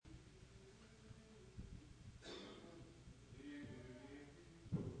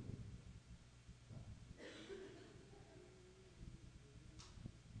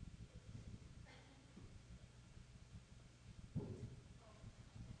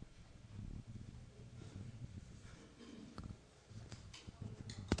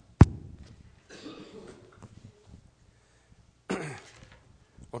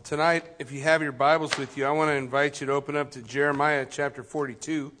Well, tonight, if you have your Bibles with you, I want to invite you to open up to Jeremiah chapter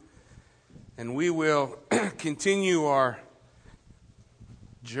 42, and we will continue our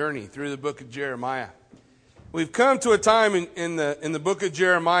journey through the book of Jeremiah. We've come to a time in the book of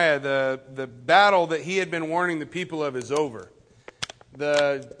Jeremiah, the battle that he had been warning the people of is over.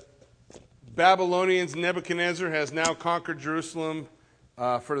 The Babylonians, Nebuchadnezzar has now conquered Jerusalem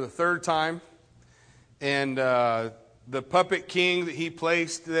for the third time, and the puppet king that he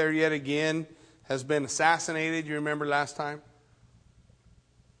placed there yet again has been assassinated. You remember last time?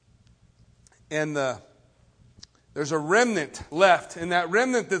 And there's a remnant left. And that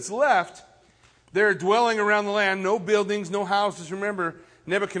remnant that's left, they're dwelling around the land. No buildings, no houses. Remember,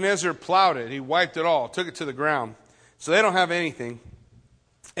 Nebuchadnezzar plowed it. He wiped it all, took it to the ground. So they don't have anything.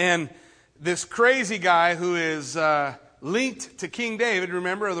 And this crazy guy who is linked to King David,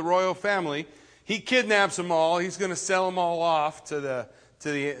 remember, of the royal family, he kidnaps them all. He's going to sell them all off to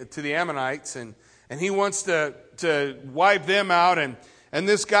the Ammonites, and he wants to wipe them out. And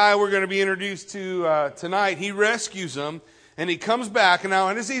this guy we're going to be introduced to tonight, he rescues them, and he comes back. And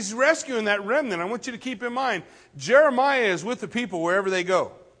as he's rescuing that remnant, I want you to keep in mind, Jeremiah is with the people wherever they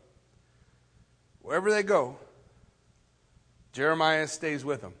go. Wherever they go, Jeremiah stays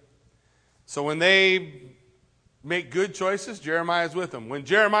with them. So when they make good choices, Jeremiah's with them. When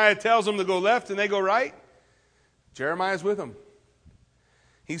Jeremiah tells them to go left and they go right, Jeremiah's with them.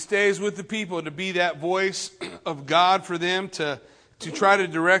 He stays with the people to be that voice of God for them, to try to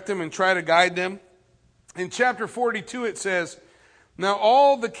direct them and try to guide them. In chapter 42 it says, "Now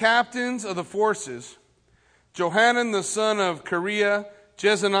all the captains of the forces, Johanan the son of Kareah,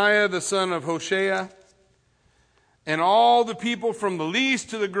 Jezaniah the son of Hoshea, and all the people from the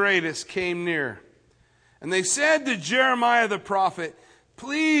least to the greatest came near. And they said to Jeremiah the prophet,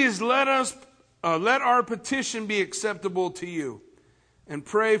 'Please let our petition be acceptable to you, and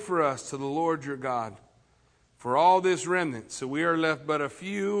pray for us to the Lord your God, for all this remnant, so we are left but a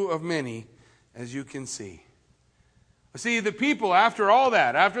few of many, as you can see.'" See, the people, after all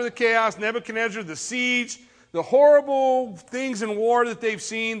that, after the chaos, Nebuchadnezzar, the siege, the horrible things in war that they've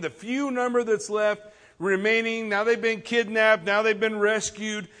seen, the few number that's left remaining, now they've been kidnapped, now they've been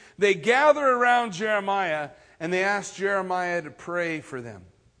rescued. They gather around Jeremiah and they ask Jeremiah to pray for them.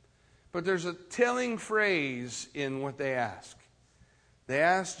 But there's a telling phrase in what they ask. They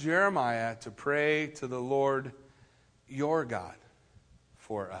ask Jeremiah to pray to the Lord your God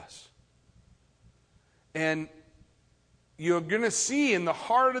for us. And you're going to see in the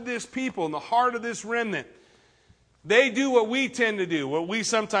heart of this people, in the heart of this remnant, they do what we tend to do, what we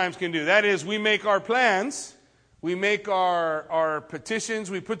sometimes can do. That is, we make our plans, we make our petitions,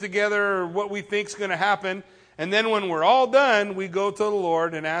 we put together what we think is going to happen, and then when we're all done, we go to the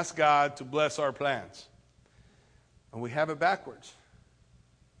Lord and ask God to bless our plans. And we have it backwards.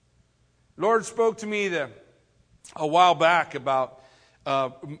 The Lord spoke to me a while back about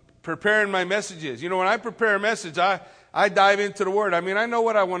preparing my messages. You know, when I prepare a message, I dive into the Word. I mean, I know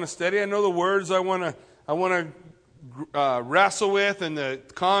what I want to study. I know the words I want to wrestle with and the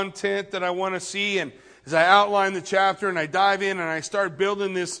content that I want to see. And as I outline the chapter and I dive in and I start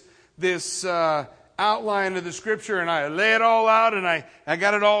building this outline of the Scripture and I lay it all out and I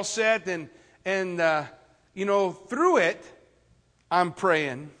got it all set and through it I'm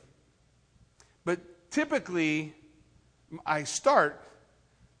praying. But typically I start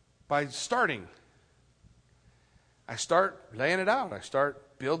by starting. I start laying it out. I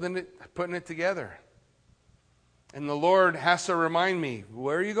start building it, putting it together. And the Lord has to remind me,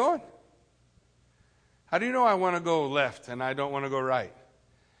 where are you going? How do you know I want to go left and I don't want to go right?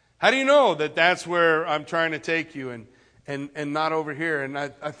 How do you know that that's where I'm trying to take you and not over here? And I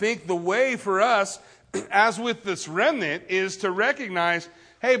think the way for us, as with this remnant, is to recognize,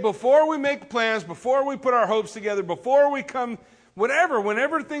 hey, before we make plans, before we put our hopes together, before we come,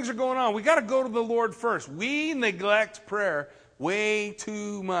 whenever things are going on, we got to go to the Lord first. We neglect prayer way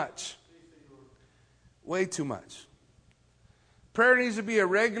too much. Way too much. Prayer needs to be a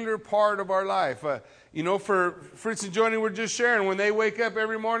regular part of our life. For Fritz and Joni were just sharing, when they wake up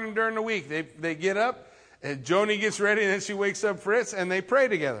every morning during the week, they get up, and Joni gets ready, and then she wakes up Fritz, and they pray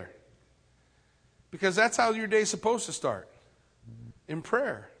together. Because that's how your day's supposed to start. In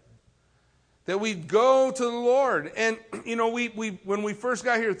prayer. That we go to the Lord. And, we when we first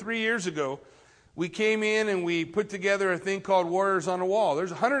got here 3 years ago, we came in and we put together a thing called Warriors on the Wall.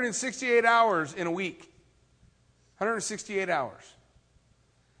 There's 168 hours in a week. 168 hours.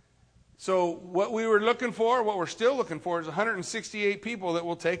 So what we were looking for, what we're still looking for, is 168 people that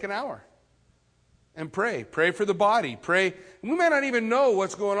will take an hour and pray. Pray for the body. Pray. We may not even know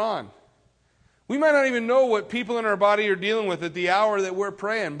what's going on. We might not even know what people in our body are dealing with at the hour that we're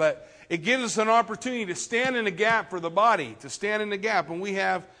praying, but it gives us an opportunity to stand in the gap for the body, to stand in the gap. And we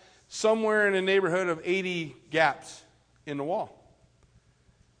have somewhere in the neighborhood of 80 gaps in the wall.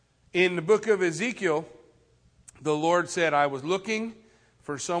 In the book of Ezekiel, the Lord said, I was looking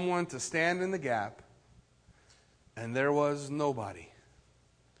for someone to stand in the gap, and there was nobody.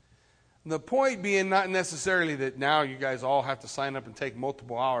 The point being not necessarily that now you guys all have to sign up and take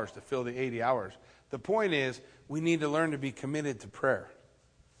multiple hours to fill the 80 hours. The point is we need to learn to be committed to prayer.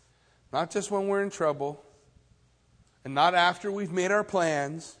 Not just when we're in trouble, and not after we've made our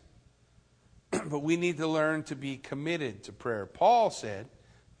plans, but we need to learn to be committed to prayer. Paul said,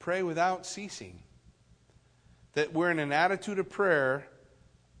 pray without ceasing. That we're in an attitude of prayer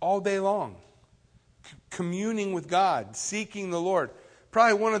all day long. Communing with God, seeking the Lord.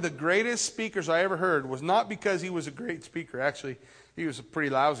 Probably one of the greatest speakers I ever heard was not because he was a great speaker. Actually, he was a pretty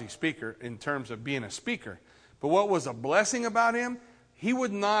lousy speaker in terms of being a speaker. But what was a blessing about him, he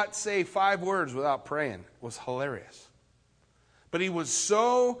would not say 5 words without praying. It was hilarious. But he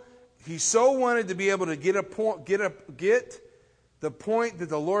so wanted to be able to get the point that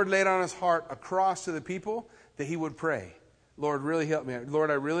the Lord laid on his heart across to the people that he would pray. Lord, really help me.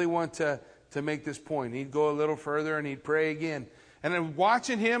 Lord, I really want to make this point. He'd go a little further and he'd pray again. And then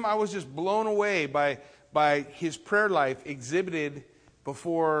watching him, I was just blown away by his prayer life exhibited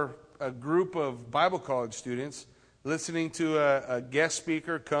before a group of Bible college students, listening to a guest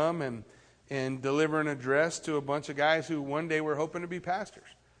speaker come and deliver an address to a bunch of guys who one day were hoping to be pastors.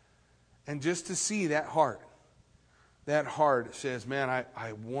 And just to see that heart says, man,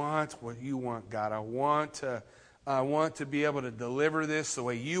 I want what you want, God. I want to be able to deliver this the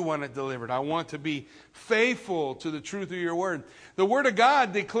way you want it delivered. I want to be faithful to the truth of your word. The word of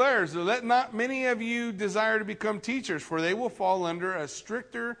God declares, let not many of you desire to become teachers, for they will fall under a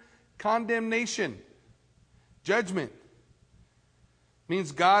stricter condemnation. Judgment.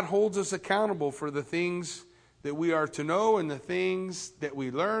 Means God holds us accountable for the things that we are to know and the things that we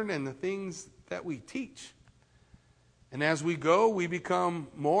learn and the things that we teach. And as we go, we become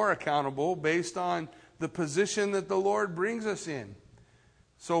more accountable based on the position that the Lord brings us in.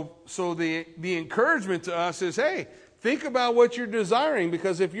 So the encouragement to us is, hey, think about what you're desiring,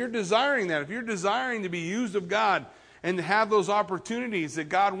 because if you're desiring that, if you're desiring to be used of God and to have those opportunities that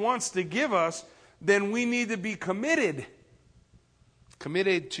God wants to give us, then we need to be committed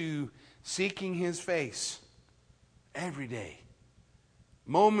to seeking His face every day,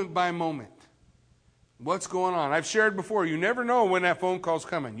 moment by moment. What's going on? I've shared before, you never know when that phone call's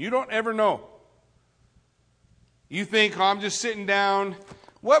coming. You don't ever know. You think, oh, I'm just sitting down.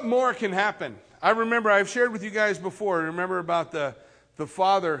 What more can happen? I remember, I've shared with you guys before, remember about the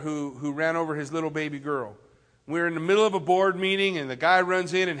father who ran over his little baby girl. We're in the middle of a board meeting, and the guy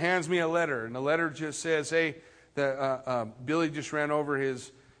runs in and hands me a letter. And the letter just says, hey, Billy just ran over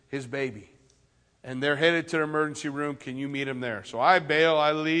his baby. And they're headed to the emergency room. Can you meet him there? So I bail,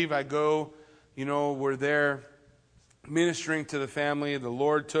 I leave, I go. You know, we're there ministering to the family. The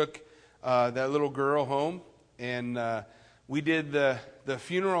Lord took that little girl home, and we did the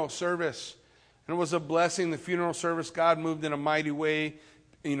funeral service. And it was a blessing, the funeral service. God moved in a mighty way.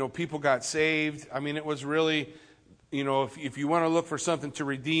 You know, people got saved. I mean, it was really, you know, if you want to look for something to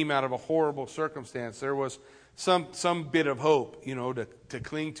redeem out of a horrible circumstance, there was some bit of hope, you know, to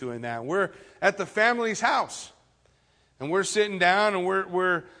cling to in that. We're at the family's house, and we're sitting down, and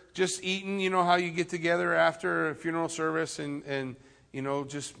we're just eating. You know how you get together after a funeral service and you know,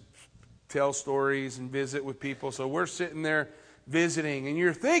 just tell stories and visit with people. So we're sitting there visiting, and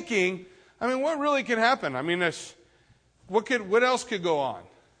you're thinking, I mean, what really can happen? I mean, what else could go on?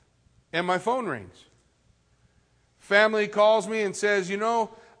 And my phone rings. Family calls me and says, you know,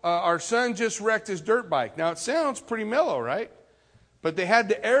 our son just wrecked his dirt bike. Now, it sounds pretty mellow, right? But they had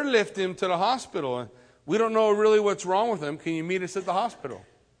to airlift him to the hospital. And we don't know really what's wrong with him. Can you meet us at the hospital?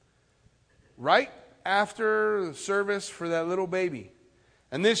 Right after the service for that little baby.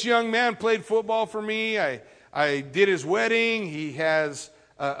 And this young man played football for me. I did his wedding. He has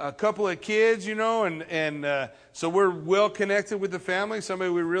a couple of kids, you know, and so we're well connected with the family, somebody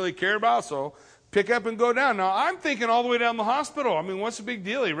we really care about, so pick up and go down. Now, I'm thinking all the way down the hospital. I mean, what's the big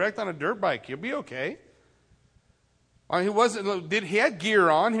deal? He wrecked on a dirt bike. He'll be okay. He had gear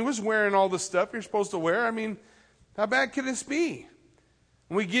on. He was wearing all the stuff you're supposed to wear. I mean, how bad could this be?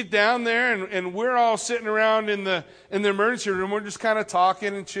 And we get down there, and we're all sitting around in the emergency room. We're just kind of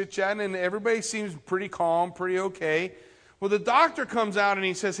talking and chit-chatting, and everybody seems pretty calm, pretty okay. Well, the doctor comes out, and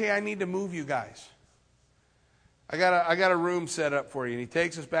he says, hey, I need to move you guys. I got a room set up for you. And he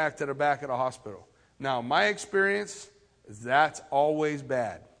takes us back to the back of the hospital. Now, my experience is that's always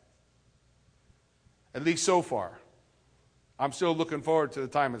bad. At least so far. I'm still looking forward to the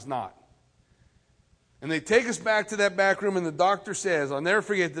time it's not. And they take us back to that back room, and the doctor says, I'll never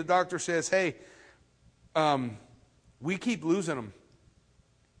forget, the doctor says, hey, we keep losing him.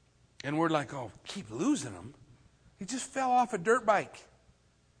 And we're like, oh, keep losing him? He just fell off a dirt bike.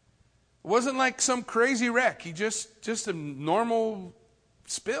 It wasn't like some crazy wreck. He just a normal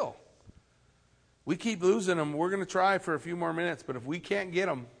spill. We keep losing him. We're going to try for a few more minutes, but if we can't get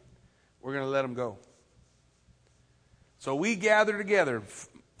him, we're going to let him go. So we gather together.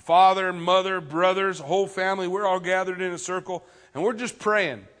 Father, mother, brothers, whole family, we're all gathered in a circle, and we're just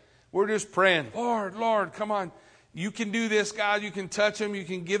praying. We're just praying, Lord, come on. You can do this, God. You can touch him. You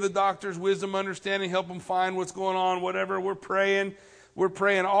can give the doctors wisdom, understanding, help them find what's going on, whatever. We're praying. We're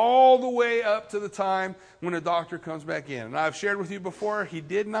praying all the way up to the time when the doctor comes back in. And I've shared with you before, he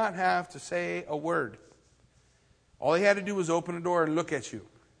did not have to say a word. All he had to do was open the door and look at you.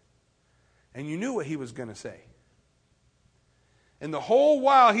 And you knew what he was going to say. And the whole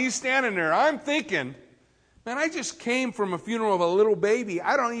while he's standing there, I'm thinking, man, I just came from a funeral of a little baby.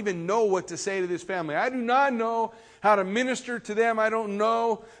 I don't even know what to say to this family. I do not know how to minister to them. I don't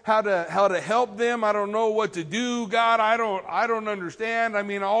know how to help them. I don't know what to do. God, I don't understand. I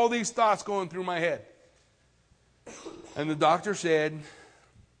mean, all these thoughts going through my head. And the doctor said,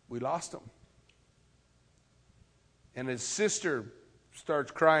 we lost him. And his sister starts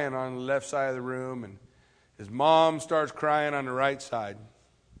crying on the left side of the room, and his mom starts crying on the right side.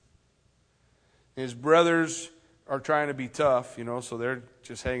 His brothers are trying to be tough, so they're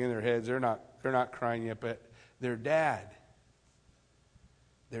just hanging their heads. They're not crying yet, but their dad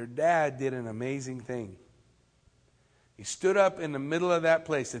did an amazing thing. He stood up in the middle of that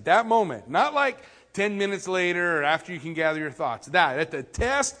place at that moment, not like 10 minutes later or after you can gather your thoughts. At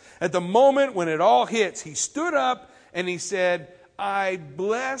the moment when it all hits, he stood up and he said, I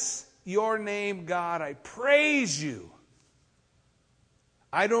bless your name, God. I praise you.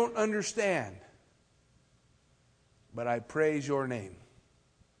 I don't understand, but I praise your name.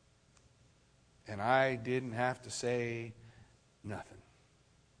 And I didn't have to say nothing.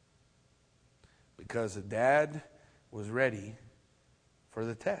 Because the dad was ready for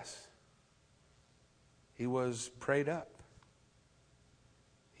the test. He was prayed up.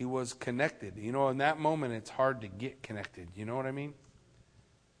 He was connected. In that moment it's hard to get connected. You know what I mean?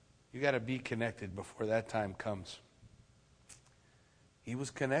 You got to be connected before that time comes. He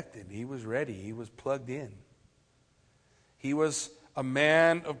was connected. He was ready. He was plugged in. He was a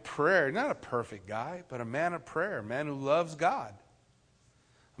man of prayer. Not a perfect guy, but a man of prayer. A man who loves God.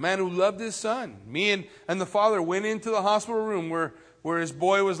 A man who loved his son. Me and the father went into the hospital room where his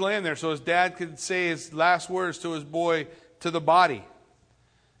boy was laying there so his dad could say his last words to his boy, to the body.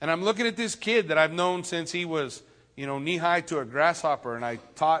 And I'm looking at this kid that I've known since he was knee-high to a grasshopper, and I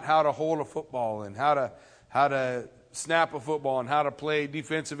taught how to hold a football and how to snap a football and how to play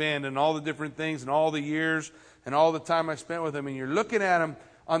defensive end and all the different things and all the years and all the time I spent with him. And you're looking at him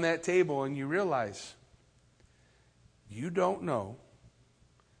on that table and you realize you don't know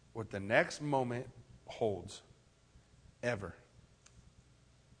what the next moment holds, ever.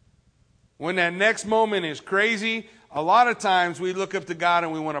 When that next moment is crazy, a lot of times we look up to God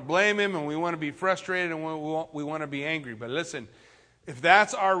and we want to blame him and we want to be frustrated and we want to be angry. But listen, if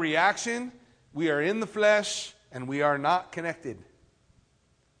that's our reaction, we are in the flesh and we are not connected.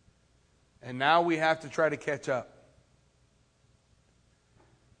 And now we have to try to catch up.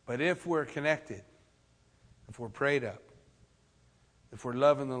 But if we're connected, if we're prayed up, if we're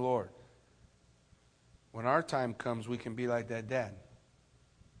loving the Lord, when our time comes, we can be like that dad.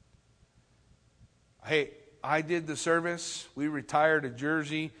 Hey, I did the service. We retired to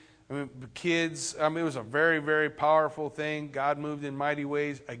Jersey. The kids, it was a very, very powerful thing. God moved in mighty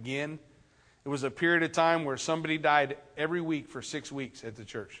ways again. It was a period of time where somebody died every week for 6 weeks at the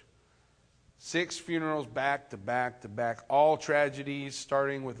church. 6 funerals back to back to back. All tragedies,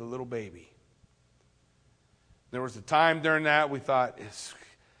 starting with a little baby. There was a time during that we thought,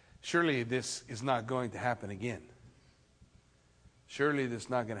 surely this is not going to happen again. Surely this is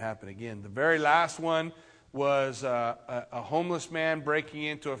not going to happen again. The very last one was a homeless man breaking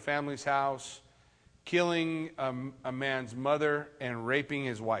into a family's house, killing a man's mother, and raping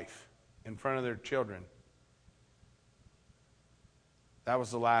his wife in front of their children. That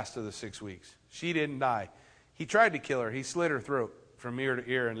was the last of the 6 weeks. She didn't die. He tried to kill her. He slit her throat from ear to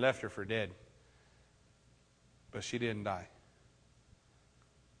ear and left her for dead. But she didn't die.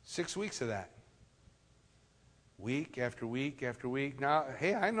 6 weeks of that. Week after week after week. Now,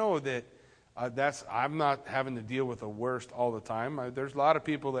 hey, I know that I'm not having to deal with the worst all the time. There's a lot of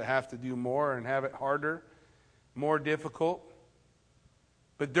people that have to do more and have it harder, more difficult.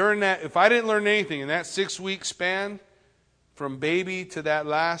 But during that, if I didn't learn anything in that 6-week span, from baby to that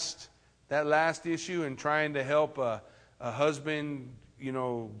last issue, and trying to help a husband,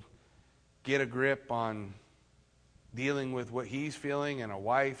 get a grip on dealing with what he's feeling, and a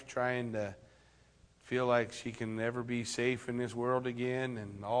wife trying to feel like she can never be safe in this world again,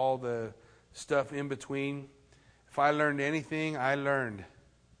 and all the stuff in between. If I learned anything, I don't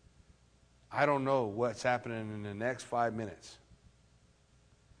know what's happening in the next 5 minutes.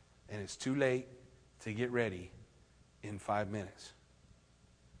 And it's too late to get ready in 5 minutes.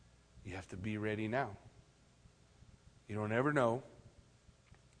 You have to be ready now. You don't ever know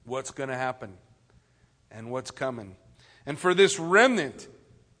what's going to happen and what's coming. And for this remnant,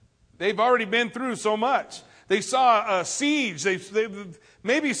 they've already been through so much. They saw a siege.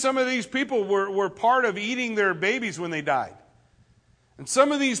 Maybe some of these people were part of eating their babies when they died. And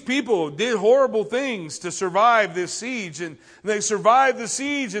some of these people did horrible things to survive this siege. And they survived the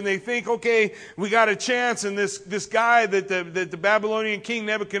siege, and they think, okay, we got a chance. And this guy that the Babylonian king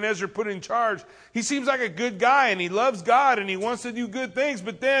Nebuchadnezzar put in charge, he seems like a good guy, and he loves God, and he wants to do good things.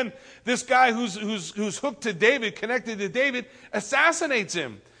 But then this guy who's hooked to David, connected to David, assassinates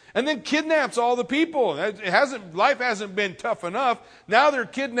him. And then kidnaps all the people. Life hasn't been tough enough. Now they're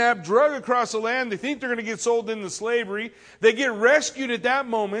kidnapped, drug across the land. They think they're going to get sold into slavery. They get rescued at that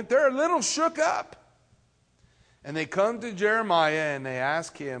moment. They're a little shook up. And they come to Jeremiah and they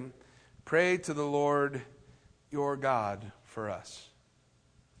ask him, pray to the Lord your God for us.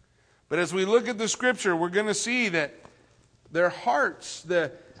 But as we look at the scripture, we're going to see that their hearts,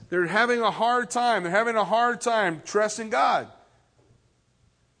 they're having a hard time. They're having a hard time trusting God.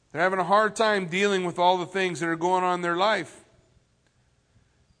 They're having a hard time dealing with all the things that are going on in their life.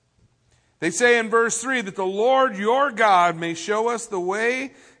 They say in verse 3 that the Lord your God may show us the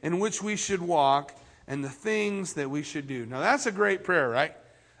way in which we should walk and the things that we should do. Now that's a great prayer, right?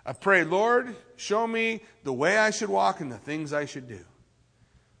 I pray, Lord, show me the way I should walk and the things I should do.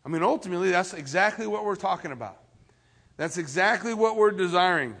 I mean, ultimately, that's exactly what we're talking about. That's exactly what we're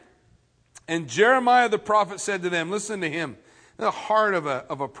desiring. And Jeremiah the prophet said to them, listen to him. The heart of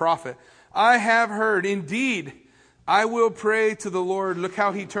a prophet. I have heard, indeed, I will pray to the Lord. Look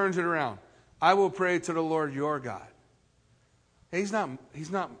how he turns it around. I will pray to the Lord your God. Hey, he's not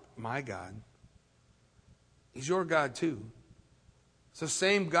my God. He's your God too. It's the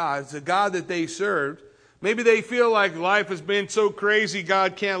same God. It's the God that they served. Maybe they feel like life has been so crazy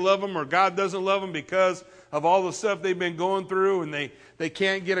God can't love them, or God doesn't love them because of all the stuff they've been going through, and they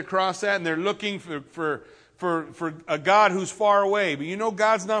can't get across that, and they're looking for a God who's far away. But you know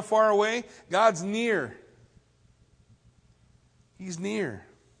God's not far away. God's near. He's near.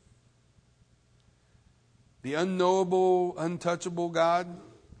 The unknowable, untouchable God,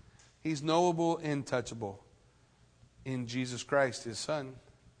 He's knowable and touchable in Jesus Christ, His Son,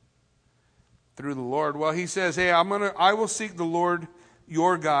 through the Lord. Well, He says, hey, I will seek the Lord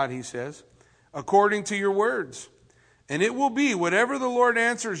your God, He says, according to your words. And it will be, whatever the Lord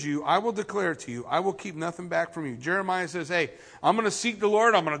answers you, I will declare to you. I will keep nothing back from you. Jeremiah says, hey, I'm going to seek the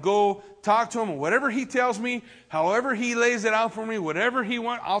Lord. I'm going to go talk to Him. And whatever He tells me, however He lays it out for me, whatever He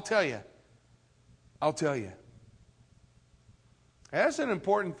wants, I'll tell you. I'll tell you. That's an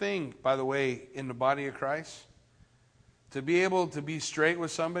important thing, by the way, in the body of Christ. To be able to be straight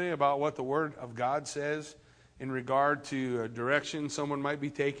with somebody about what the Word of God says in regard to a direction someone might be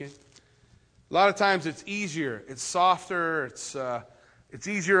taking. A lot of times it's easier, it's softer, it's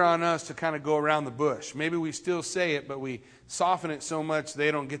easier on us to kind of go around the bush. Maybe we still say it, but we soften it so much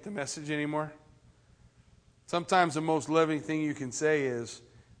they don't get the message anymore. Sometimes the most loving thing you can say is,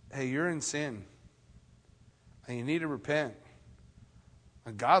 hey, you're in sin, and you need to repent.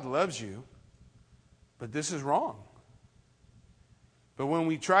 And God loves you, but this is wrong. But when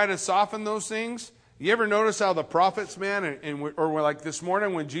we try to soften those things, you ever notice how the prophets, man, or like this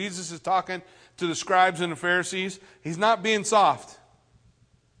morning when Jesus is talking to the scribes and the Pharisees, He's not being soft.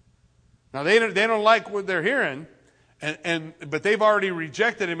 Now they don't like what they're hearing, but they've already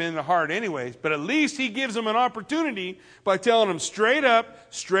rejected Him in the heart anyways. But at least He gives them an opportunity by telling them straight up,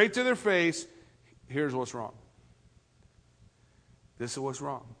 straight to their face, here's what's wrong. This is what's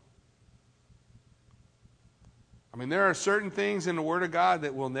wrong. I mean, there are certain things in the Word of God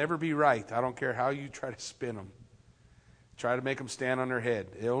that will never be right. I don't care how you try to spin them. Try to make them stand on their head.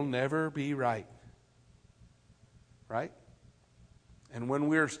 It'll never be right. Right? And when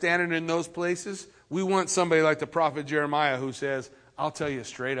we're standing in those places, we want somebody like the prophet Jeremiah who says, I'll tell you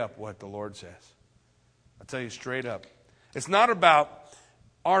straight up what the Lord says. I'll tell you straight up. It's not about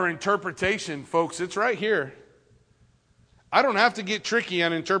our interpretation, folks. It's right here. I don't have to get tricky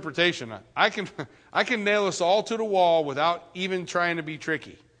on interpretation. I can nail us all to the wall without even trying to be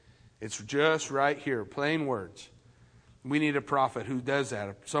tricky. It's just right here, plain words. We need a prophet who does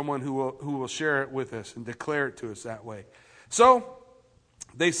that, someone who will share it with us and declare it to us that way. So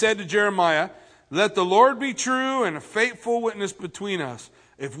they said to Jeremiah, "Let the Lord be true and a faithful witness between us,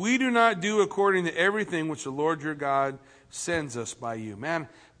 if we do not do according to everything which the Lord your God sends us by you." Man,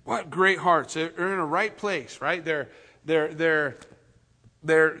 what great hearts. They're in a right place, right? They're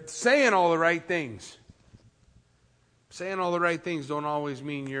saying all the right things. Saying all the right things don't always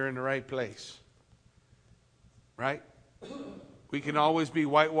mean you're in the right place. Right? We can always be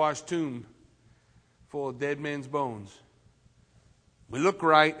whitewashed tomb full of dead men's bones. We look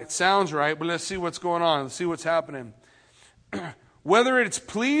right, it sounds right, but let's see what's going on. Let's see what's happening. Whether it's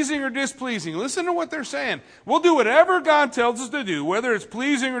pleasing or displeasing, listen to what they're saying. We'll do whatever God tells us to do, whether it's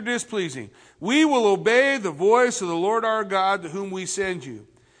pleasing or displeasing. We will obey the voice of the Lord our God to whom we send you,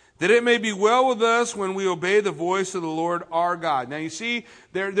 that it may be well with us when we obey the voice of the Lord our God. Now you see,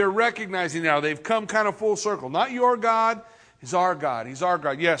 they're recognizing now, they've come kind of full circle. Not your God, He's our God. He's our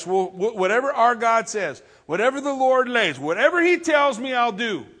God. Yes, whatever our God says, whatever the Lord lays, whatever He tells me, I'll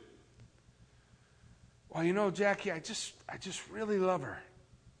do. Well, you know, Jackie, I just really love her.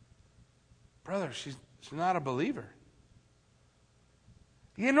 Brother, she's not a believer.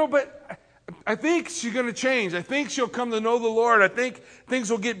 You know, but I think she's going to change. I think she'll come to know the Lord. I think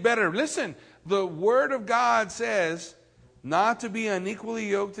things will get better. Listen, the Word of God says not to be unequally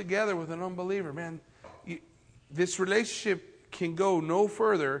yoked together with an unbeliever. Man, this relationship can go no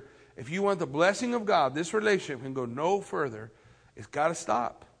further. If you want the blessing of God, this relationship can go no further. It's got to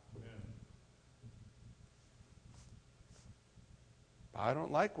stop. I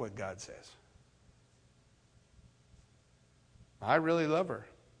don't like what God says. I really love her.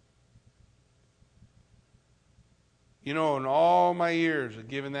 You know, in all my years of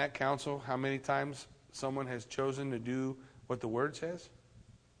giving that counsel, how many times someone has chosen to do what the Word says?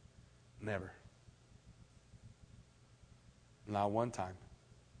 Never. Not one time.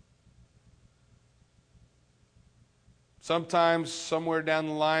 Sometimes, somewhere down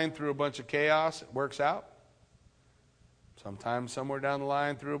the line, through a bunch of chaos, it works out. Sometimes somewhere down the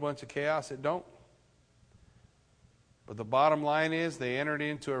line through a bunch of chaos, it don't. But the bottom line is they entered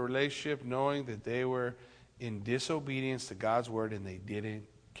into a relationship knowing that they were in disobedience to God's word and they didn't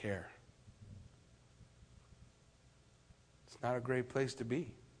care. It's not a great place to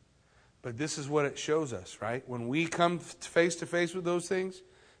be. But this is what it shows us, right? When we come face to face with those things, it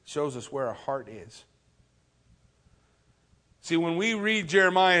shows us where our heart is. See, when we read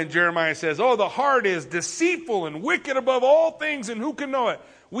Jeremiah and Jeremiah says, "Oh, the heart is deceitful and wicked above all things, and who can know it?"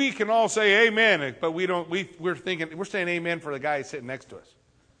 We can all say amen, but we're saying amen for the guy sitting next to us.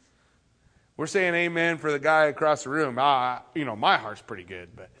 We're saying amen for the guy across the room. My heart's pretty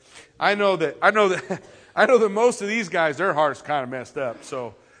good, but I know that most of these guys, their heart's kind of messed up.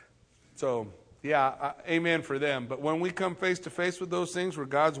 So yeah, amen for them. But when we come face to face with those things where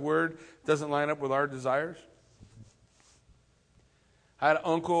God's word doesn't line up with our desires, I had an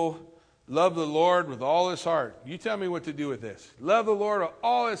uncle love the Lord with all his heart. You tell me what to do with this. Love the Lord with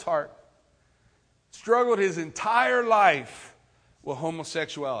all his heart. Struggled his entire life with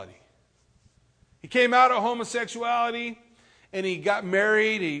homosexuality. He came out of homosexuality and he got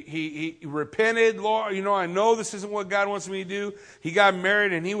married. He repented. Lord, I know this isn't what God wants me to do. He got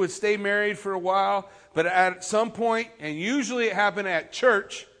married and he would stay married for a while. But at some point, and usually it happened at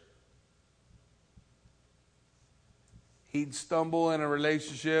church, he'd stumble in a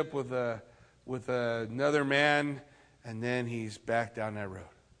relationship with another man, and then he's back down that road.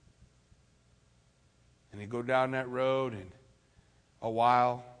 And he'd go down that road and a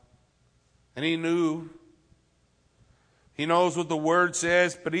while, and he knows what the Word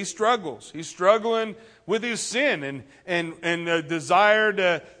says, but he struggles. He's struggling with his sin and a desire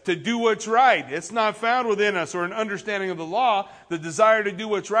to do what's right. It's not found within us or an understanding of the law. The desire to do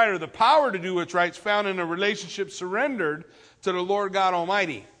what's right or the power to do what's right is found in a relationship surrendered to the Lord God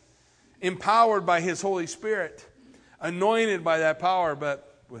Almighty, empowered by His Holy Spirit, anointed by that power.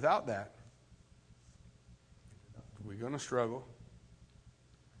 But without that, we're going to struggle.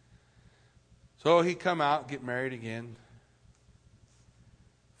 So he'd come out, get married again,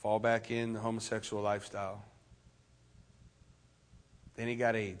 fall back in the homosexual lifestyle. Then he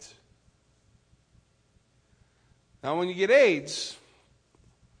got AIDS. Now when you get AIDS,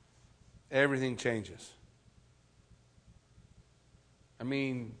 everything changes. I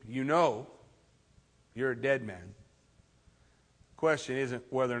mean, you're a dead man. The question isn't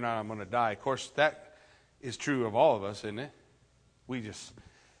whether or not I'm going to die. Of course, that is true of all of us, isn't it? We just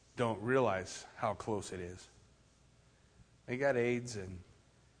don't realize how close it is. He got AIDS and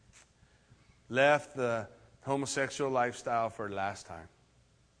left the homosexual lifestyle for the last time.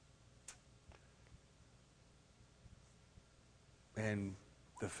 And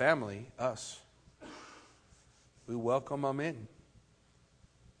the family, us, we welcome him in.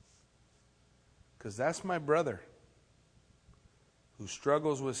 Because that's my brother who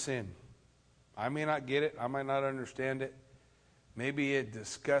struggles with sin. I may not get it. I might not understand it. Maybe it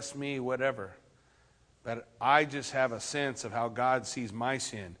disgusts me, whatever. But I just have a sense of how God sees my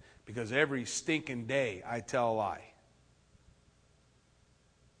sin. Because every stinking day I tell a lie.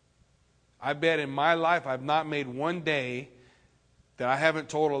 I bet in my life I've not made one day that I haven't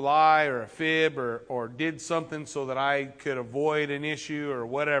told a lie or a fib or did something so that I could avoid an issue or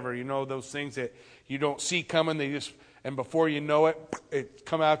whatever. You know, those things that you don't see coming, and before you know it, it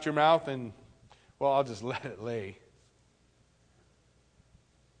come out your mouth and, well, I'll just let it lay.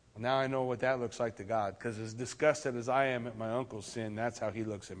 Now I know what that looks like to God, because as disgusted as I am at my uncle's sin, that's how he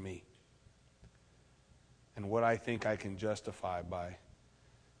looks at me. And what I think I can justify by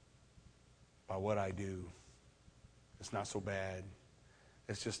what I do. It's not so bad.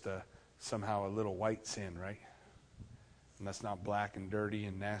 It's just somehow a little white sin, right? And that's not black and dirty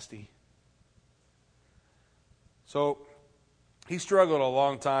and nasty. So he struggled a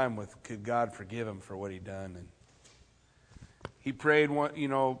long time with, could God forgive him for what he'd done? And he prayed,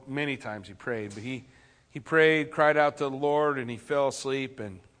 many times he prayed, but he prayed, cried out to the Lord, and he fell asleep.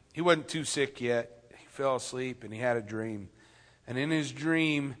 And he wasn't too sick yet. He fell asleep, and he had a dream. And in his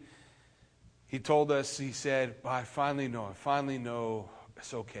dream, he told us, he said, I finally know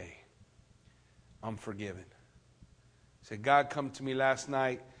it's okay. I'm forgiven. He said, God come to me last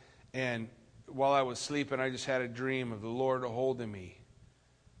night, and while I was sleeping, I just had a dream of the Lord holding me.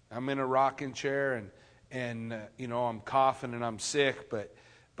 I'm in a rocking chair, and I'm coughing and I'm sick, but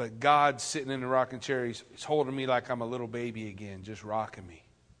God's sitting in the rocking chair. He's holding me like I'm a little baby again, just rocking me.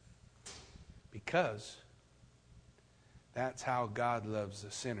 Because that's how God loves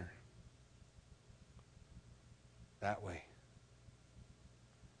the sinner. That way.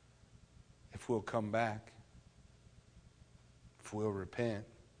 If we'll come back, if we'll repent,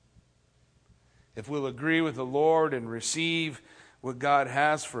 if we'll agree with the Lord and receive what God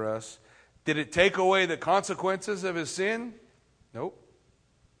has for us. Did it take away the consequences of his sin? Nope.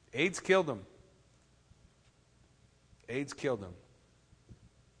 AIDS killed him. AIDS killed him.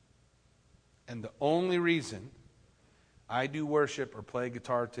 And the only reason I do worship or play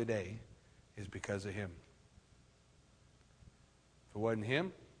guitar today is because of him. If it wasn't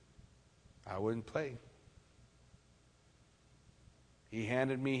him, I wouldn't play. He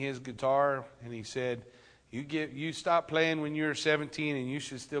handed me his guitar and he said, you stop playing when you're 17 and you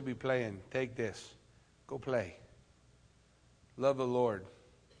should still be playing. Take this. Go play. Love the Lord.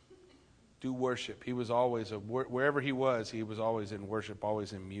 Do worship. He was always, wherever he was always in worship,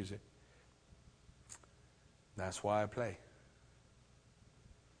 always in music. That's why I play.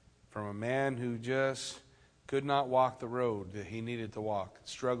 From a man who just could not walk the road that he needed to walk,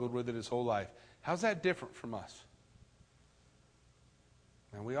 struggled with it his whole life. How's that different from us?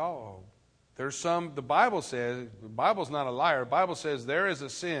 And the Bible says, the Bible's not a liar. The Bible says there is a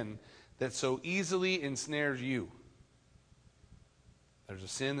sin that so easily ensnares you. There's a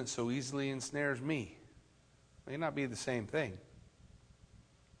sin that so easily ensnares me. It may not be the same thing,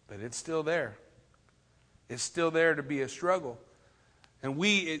 but it's still there. It's still there to be a struggle. And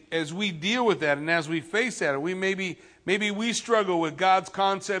as we deal with that and as we face that, maybe we struggle with God's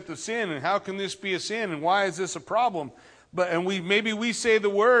concept of sin and how can this be a sin and why is this a problem? Maybe we say the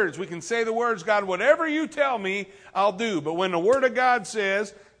words. We can say the words, God, whatever you tell me, I'll do. But when the Word of God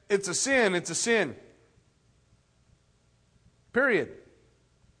says it's a sin, it's a sin. Period.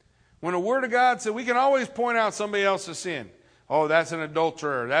 When the Word of God says, we can always point out somebody else's sin. Oh, that's an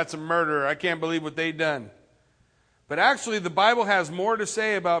adulterer. That's a murderer. I can't believe what they've done. But actually, the Bible has more to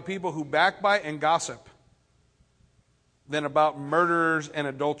say about people who backbite and gossip than about murderers and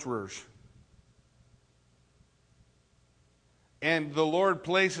adulterers. And the Lord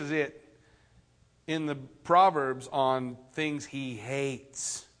places it in the Proverbs on things he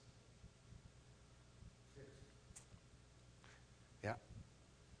hates. Yeah.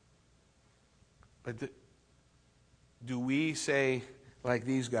 But do we say, like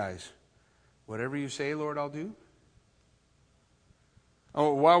these guys, whatever you say, Lord, I'll do?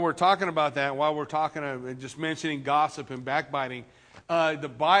 Oh, while we're talking about that, just mentioning gossip and backbiting,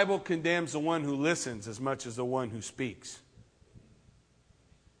 the Bible condemns the one who listens as much as the one who speaks.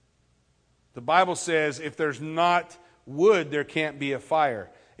 The Bible says if there's not wood, there can't be a fire.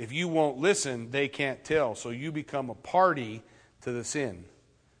 If you won't listen, they can't tell. So you become a party to the sin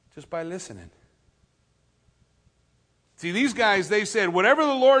just by listening. See, these guys, they said, whatever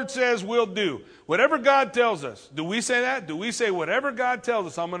the Lord says, we'll do. Whatever God tells us. Do we say that? Do we say, whatever God tells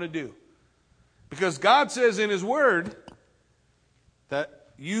us, I'm going to do? Because God says in His Word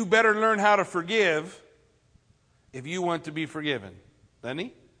that you better learn how to forgive if you want to be forgiven. Doesn't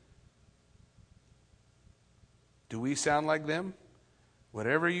He? Do we sound like them?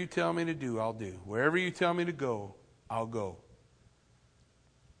 Whatever you tell me to do, I'll do. Wherever you tell me to go, I'll go.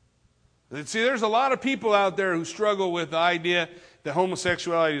 See, there's a lot of people out there who struggle with the idea that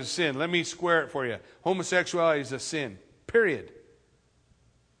homosexuality is a sin. Let me square it for you. Homosexuality is a sin. Period.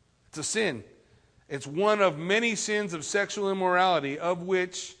 It's a sin. It's one of many sins of sexual immorality of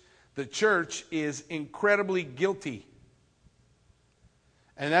which the church is incredibly guilty.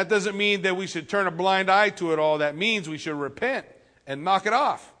 And that doesn't mean that we should turn a blind eye to it all. That means we should repent and knock it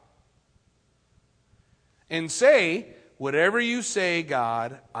off. And say, whatever you say,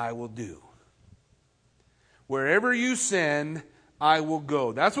 God, I will do. Wherever you send, I will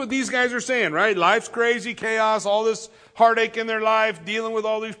go. That's what these guys are saying, right? Life's crazy, chaos, all this heartache in their life, dealing with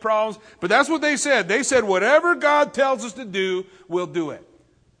all these problems. But that's what they said. They said, whatever God tells us to do, we'll do it.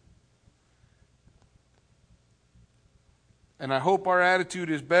 And I hope our attitude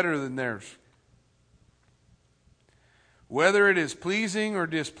is better than theirs. Whether it is pleasing or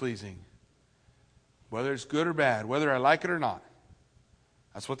displeasing, whether it's good or bad, whether I like it or not.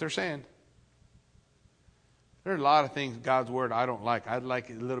 That's what they're saying. There are a lot of things in God's Word I don't like. I'd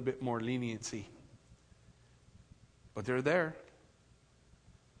like a little bit more leniency. But they're there.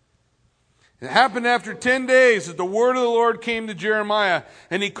 It happened after 10 days that the word of the Lord came to Jeremiah.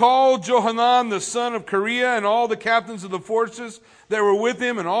 And he called Johanan the son of Kareah and all the captains of the forces that were with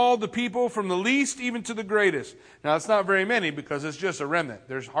him and all the people from the least even to the greatest. Now it's not very many because it's just a remnant.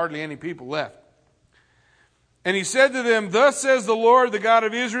 There's hardly any people left. And he said to them, thus says the Lord, the God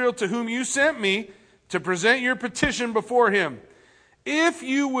of Israel, to whom you sent me, to present your petition before him. If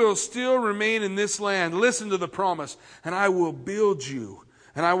you will still remain in this land, listen to the promise, and I will build you,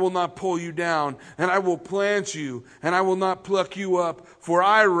 and I will not pull you down, and I will plant you, and I will not pluck you up, for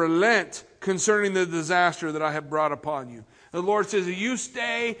I relent concerning the disaster that I have brought upon you. The Lord says, you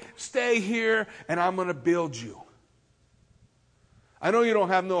stay here, and I'm going to build you. I know you don't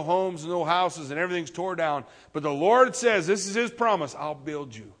have no homes, no houses, and everything's torn down, but the Lord says, this is His promise, I'll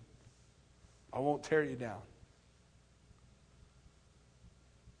build you. I won't tear you down.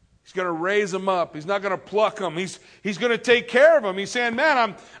 He's going to raise them up. He's not going to pluck them. He's going to take care of them. He's saying,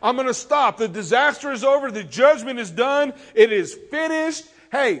 man, I'm going to stop. The disaster is over. The judgment is done. It is finished.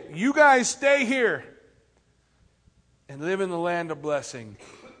 Hey, you guys stay here and live in the land of blessing,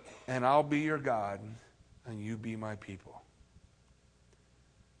 and I'll be your God, and you be my people.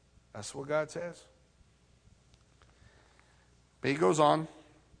 That's what God says. But He goes on.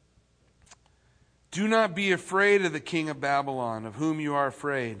 Do not be afraid of the king of Babylon, of whom you are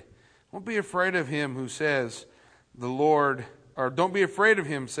afraid. Don't be afraid of him who says the Lord, or don't be afraid of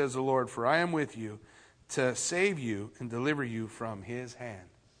him, says the Lord, for I am with you to save you and deliver you from his hand.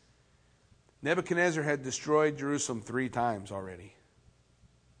 Nebuchadnezzar had destroyed Jerusalem 3 times already.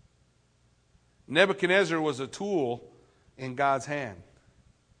 Nebuchadnezzar was a tool in God's hand.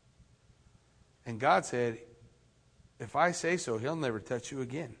 And God said, if I say so, he'll never touch you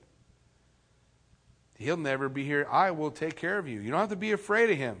again. He'll never be here. I will take care of you. You don't have to be afraid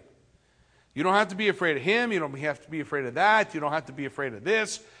of him. You don't have to be afraid of him. You don't have to be afraid of that. You don't have to be afraid of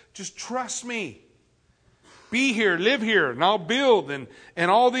this. Just trust me. Be here, live here, and I'll build, and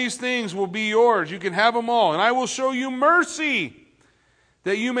all these things will be yours. You can have them all. And I will show you mercy,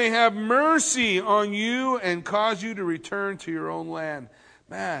 that you may have mercy on you and cause you to return to your own land.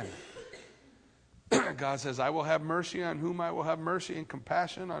 Man, God says, I will have mercy on whom I will have mercy, and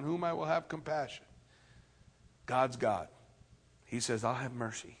compassion on whom I will have compassion. God's God. He says, I'll have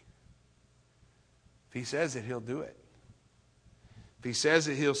mercy. If He says it, He'll do it. If He says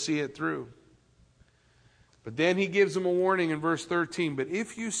it, He'll see it through. But then He gives them a warning in verse 13. But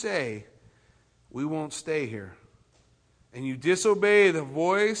if you say, we won't stay here, and you disobey the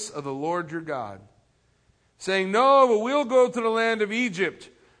voice of the Lord your God, saying, no, but we'll go to the land of Egypt,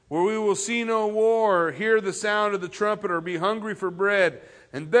 where we will see no war, or hear the sound of the trumpet, or be hungry for bread,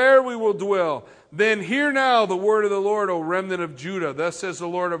 and there we will dwell. Then hear now the word of the Lord, O remnant of Judah. Thus says the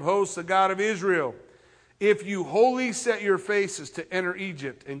Lord of hosts, the God of Israel. If you wholly set your faces to enter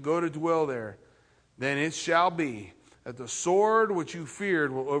Egypt and go to dwell there, then it shall be that the sword which you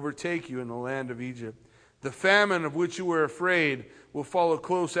feared will overtake you in the land of Egypt. The famine of which you were afraid will follow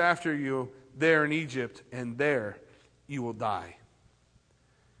close after you there in Egypt, and there you will die.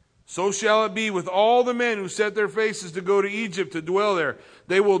 So shall it be with all the men who set their faces to go to Egypt to dwell there.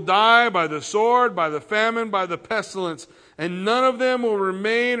 They will die by the sword, by the famine, by the pestilence, and none of them will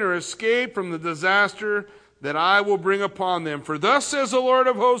remain or escape from the disaster that I will bring upon them. For thus says the Lord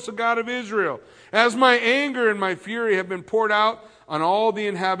of hosts, the God of Israel, as my anger and my fury have been poured out on all the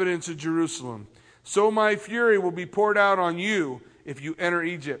inhabitants of Jerusalem, so my fury will be poured out on you if you enter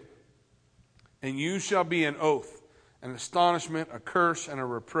Egypt. And you shall be an oath, an astonishment, a curse, and a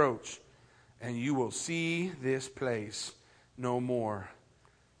reproach. And you will see this place no more.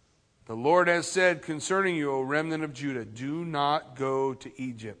 The Lord has said concerning you, O remnant of Judah, do not go to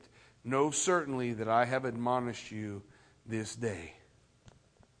Egypt. Know certainly that I have admonished you this day.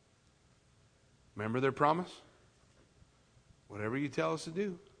 Remember their promise? Whatever you tell us to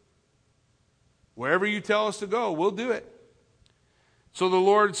do. Wherever you tell us to go, we'll do it. So the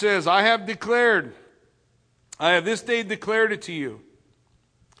Lord says, I have this day declared it to you.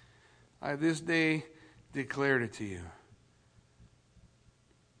 I have this day declared it to you.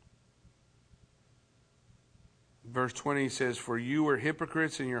 Verse 20 says, for you were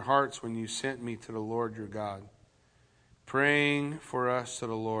hypocrites in your hearts when you sent me to the Lord your God, praying for us to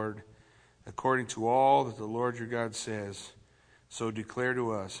the Lord, according to all that the Lord your God says. So declare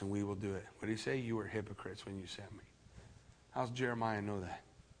to us, and we will do it. What did he say? You were hypocrites when you sent me. How's Jeremiah know that?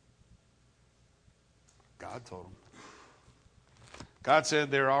 God told him. God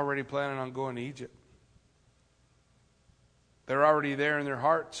said they're already planning on going to Egypt. They're already there in their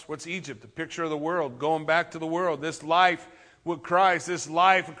hearts. What's Egypt? The picture of the world, going back to the world. This life with Christ, this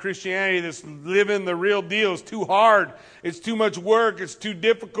life of Christianity, this living the real deal is too hard. It's too much work. It's too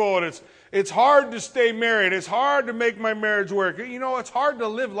difficult. It's hard to stay married. It's hard to make my marriage work. You know, it's hard to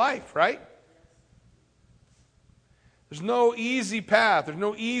live life, right? There's no easy path. There's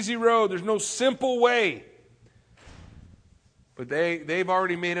no easy road. There's no simple way. But they've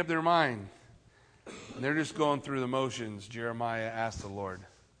already made up their mind. And they're just going through the motions. Jeremiah asked the Lord.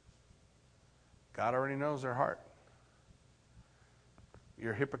 God already knows their heart.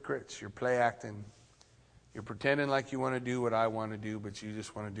 You're hypocrites. You're play acting. You're pretending like you want to do what I want to do, but you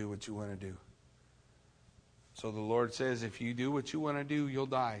just want to do what you want to do. So the Lord says, if you do what you want to do, you'll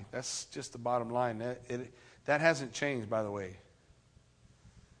die. That's just the bottom line. That hasn't changed, by the way.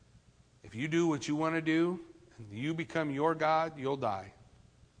 If you do what you want to do, and you become your God, you'll die.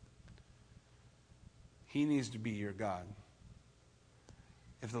 He needs to be your God.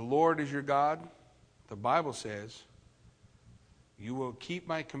 If the Lord is your God, the Bible says, you will keep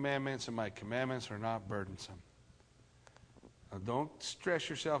my commandments, and my commandments are not burdensome. Now don't stress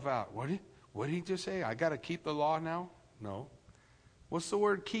yourself out. What did he just say? I got to keep the law now? No. What's the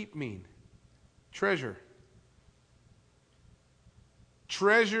word keep mean? Treasure.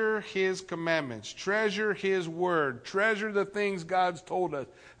 Treasure his commandments. Treasure his word. Treasure the things God's told us.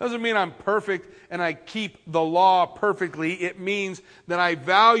 Doesn't mean I'm perfect and I keep the law perfectly. It means that I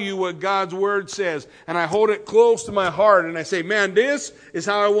value what God's word says and I hold it close to my heart and I say, man, this is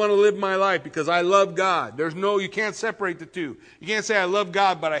how I want to live my life because I love God. You can't separate the two. You can't say I love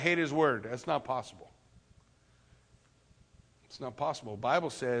God but I hate his word. That's not possible. It's not possible. The Bible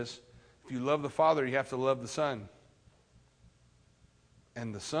says if you love the Father, you have to love the Son.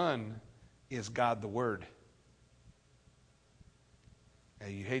 And the Son is God the Word.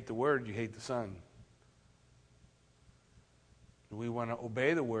 And you hate the Word, you hate the Son. We want to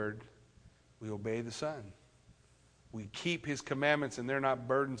obey the Word, we obey the Son. We keep his commandments and they're not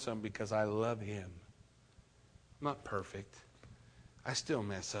burdensome because I love him. I'm not perfect. I still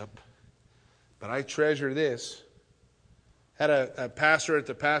mess up. But I treasure this. Had a pastor at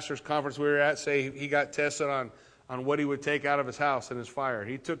the pastor's conference we were at say he got tested on what he would take out of his house in his fire.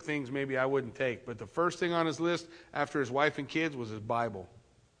 He took things maybe I wouldn't take. But the first thing on his list after his wife and kids was his Bible.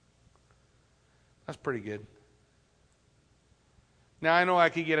 That's pretty good. Now, I know I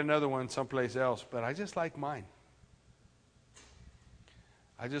could get another one someplace else, but I just like mine.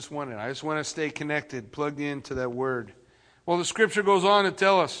 I just want it. I just want to stay connected, plugged into that word. Well, the scripture goes on to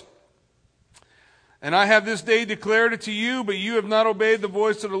tell us, and I have this day declared it to you, but you have not obeyed the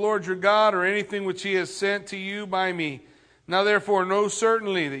voice of the Lord your God or anything which he has sent to you by me. Now therefore know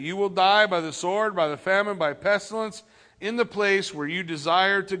certainly that you will die by the sword, by the famine, by pestilence, in the place where you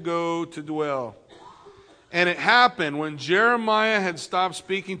desire to go to dwell. And it happened when Jeremiah had stopped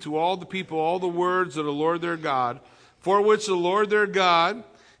speaking to all the people all the words of the Lord their God, for which the Lord their God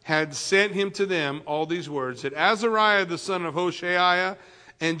had sent him to them, all these words, that Azariah the son of Hoshaiah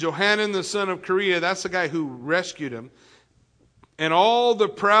and Johanan the son of Kareah, that's the guy who rescued him, and all the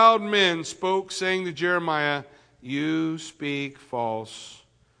proud men spoke, saying to Jeremiah, you speak false.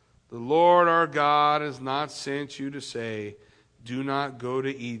 The Lord our God has not sent you to say, Do not go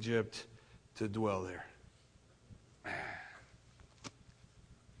to Egypt to dwell there.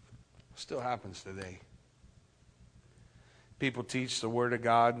 Still happens today. People teach the Word of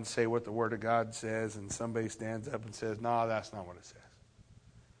God and say what the Word of God says, and somebody stands up and says, no, that's not what it says.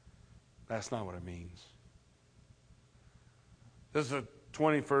 That's not what it means. This is the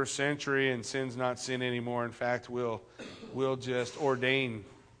 21st century, and sin's not sin anymore. In fact, we'll just ordain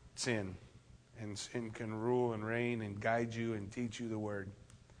sin, and sin can rule and reign and guide you and teach you the Word.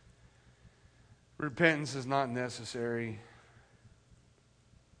 Repentance is not necessary.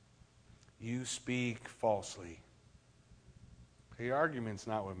 You speak falsely. The argument's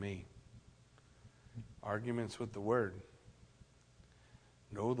not with me. Argument's with the Word.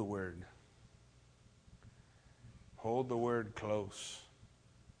 Know the Word. Hold the Word close.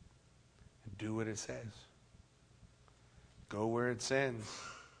 Do what it says. Go where it sends.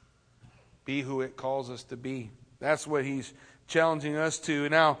 Be who it calls us to be. That's what he's challenging us to.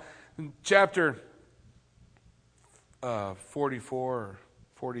 Now, in chapter 44 or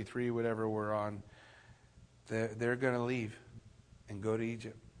 43, whatever we're on, they're going to leave and go to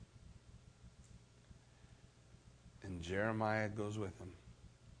Egypt. And Jeremiah goes with them.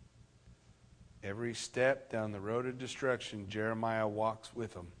 Every step down the road of destruction, Jeremiah walks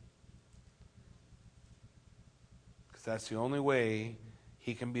with them. Because that's the only way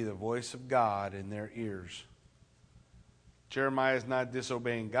he can be the voice of God in their ears. Jeremiah is not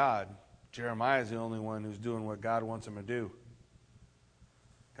disobeying God. Jeremiah is the only one who's doing what God wants him to do.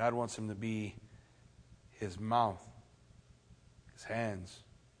 God wants him to be his mouth, his hands,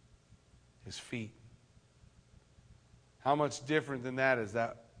 his feet. How much different than that is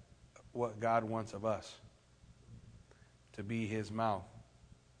that what God wants of us? To be his mouth,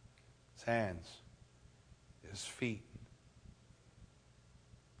 his hands, his feet.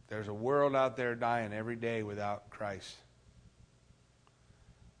 There's a world out there dying every day without Christ.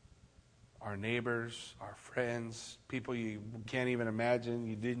 Our neighbors, our friends, people you can't even imagine,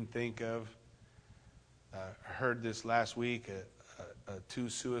 you didn't think of. I heard this last week, 2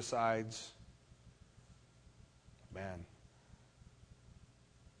 suicides. Man,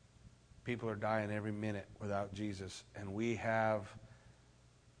 people are dying every minute without Jesus, and we have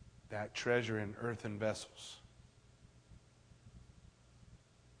that treasure in earthen vessels.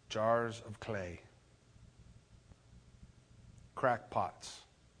 Jars of clay. Crackpots.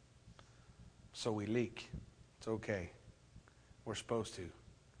 So we leak. It's okay. We're supposed to.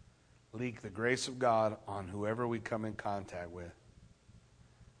 Leak the grace of God on whoever we come in contact with.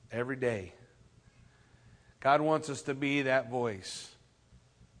 Every day. God wants us to be that voice.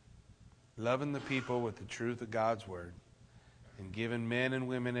 Loving the people with the truth of God's Word. And giving men and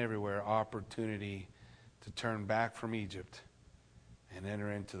women everywhere opportunity to turn back from Egypt and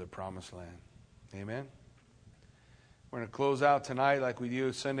enter into the promised land. Amen? We're going to close out tonight like we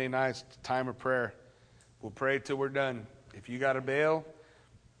do Sunday nights, time of prayer. We'll pray till we're done. If you got to bail,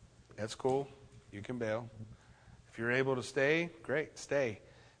 that's cool. You can bail. If you're able to stay, great, stay.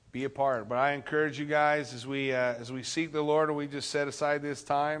 Be a part. But I encourage you guys as we seek the Lord and we just set aside this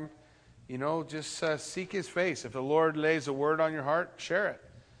time, just seek His face. If the Lord lays a word on your heart, share it.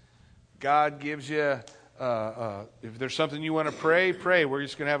 God gives you, if there's something you want to pray, pray. We're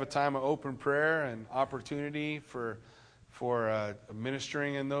just going to have a time of open prayer and opportunity for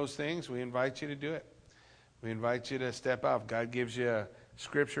ministering in those things. We invite you to do it. We invite you to step out. If God gives you a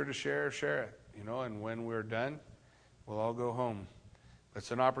scripture to share it. And when we're done, we'll all go home.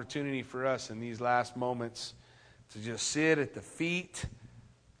 It's an opportunity for us in these last moments to just sit at the feet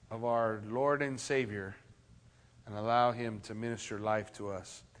of our Lord and Savior and allow Him to minister life to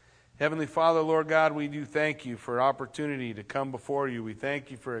us. Heavenly Father, Lord God, we do thank You for opportunity to come before You. We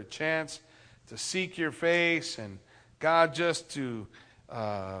thank You for a chance to seek Your face and, God, just to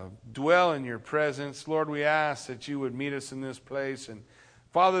dwell in Your presence. Lord, we ask that You would meet us in this place. And,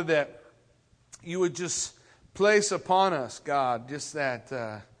 Father, that You would just place upon us, God, just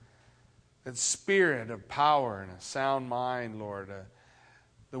that spirit of power and a sound mind, Lord,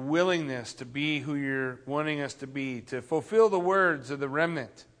 the willingness to be who You're wanting us to be, to fulfill the words of the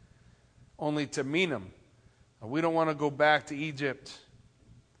remnant, only to mean them. We don't want to go back to Egypt.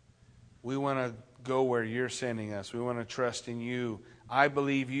 We want to go where You're sending us. We want to trust in You. I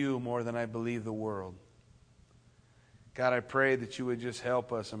believe You more than I believe the world. God, I pray that You would just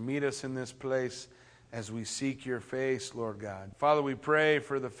help us and meet us in this place as we seek Your face, Lord God. Father, we pray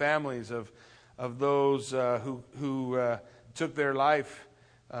for the families of those who took their life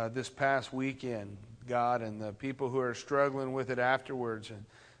this past weekend, God, and the people who are struggling with it afterwards. And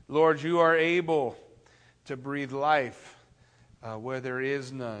Lord, You are able to breathe life where there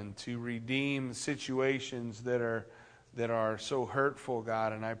is none, to redeem situations that are that are so hurtful,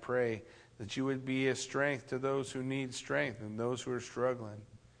 God, and I pray that you would be a strength to those who need strength and those who are struggling.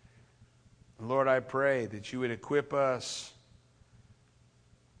 Lord, I pray that you would equip us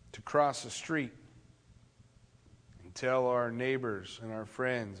to cross the street and tell our neighbors and our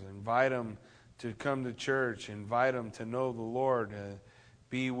friends, invite them to come to church, invite them to know the Lord,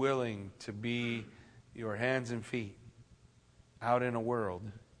 be willing to be your hands and feet out in a world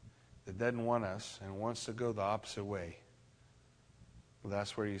that doesn't want us and wants to go the opposite way. Well,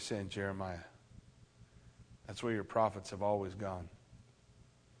 that's where you sent Jeremiah. That's where your prophets have always gone.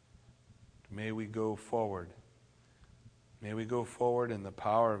 May we go forward. May we go forward in the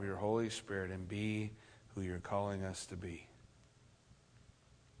power of your Holy Spirit and be who you're calling us to be.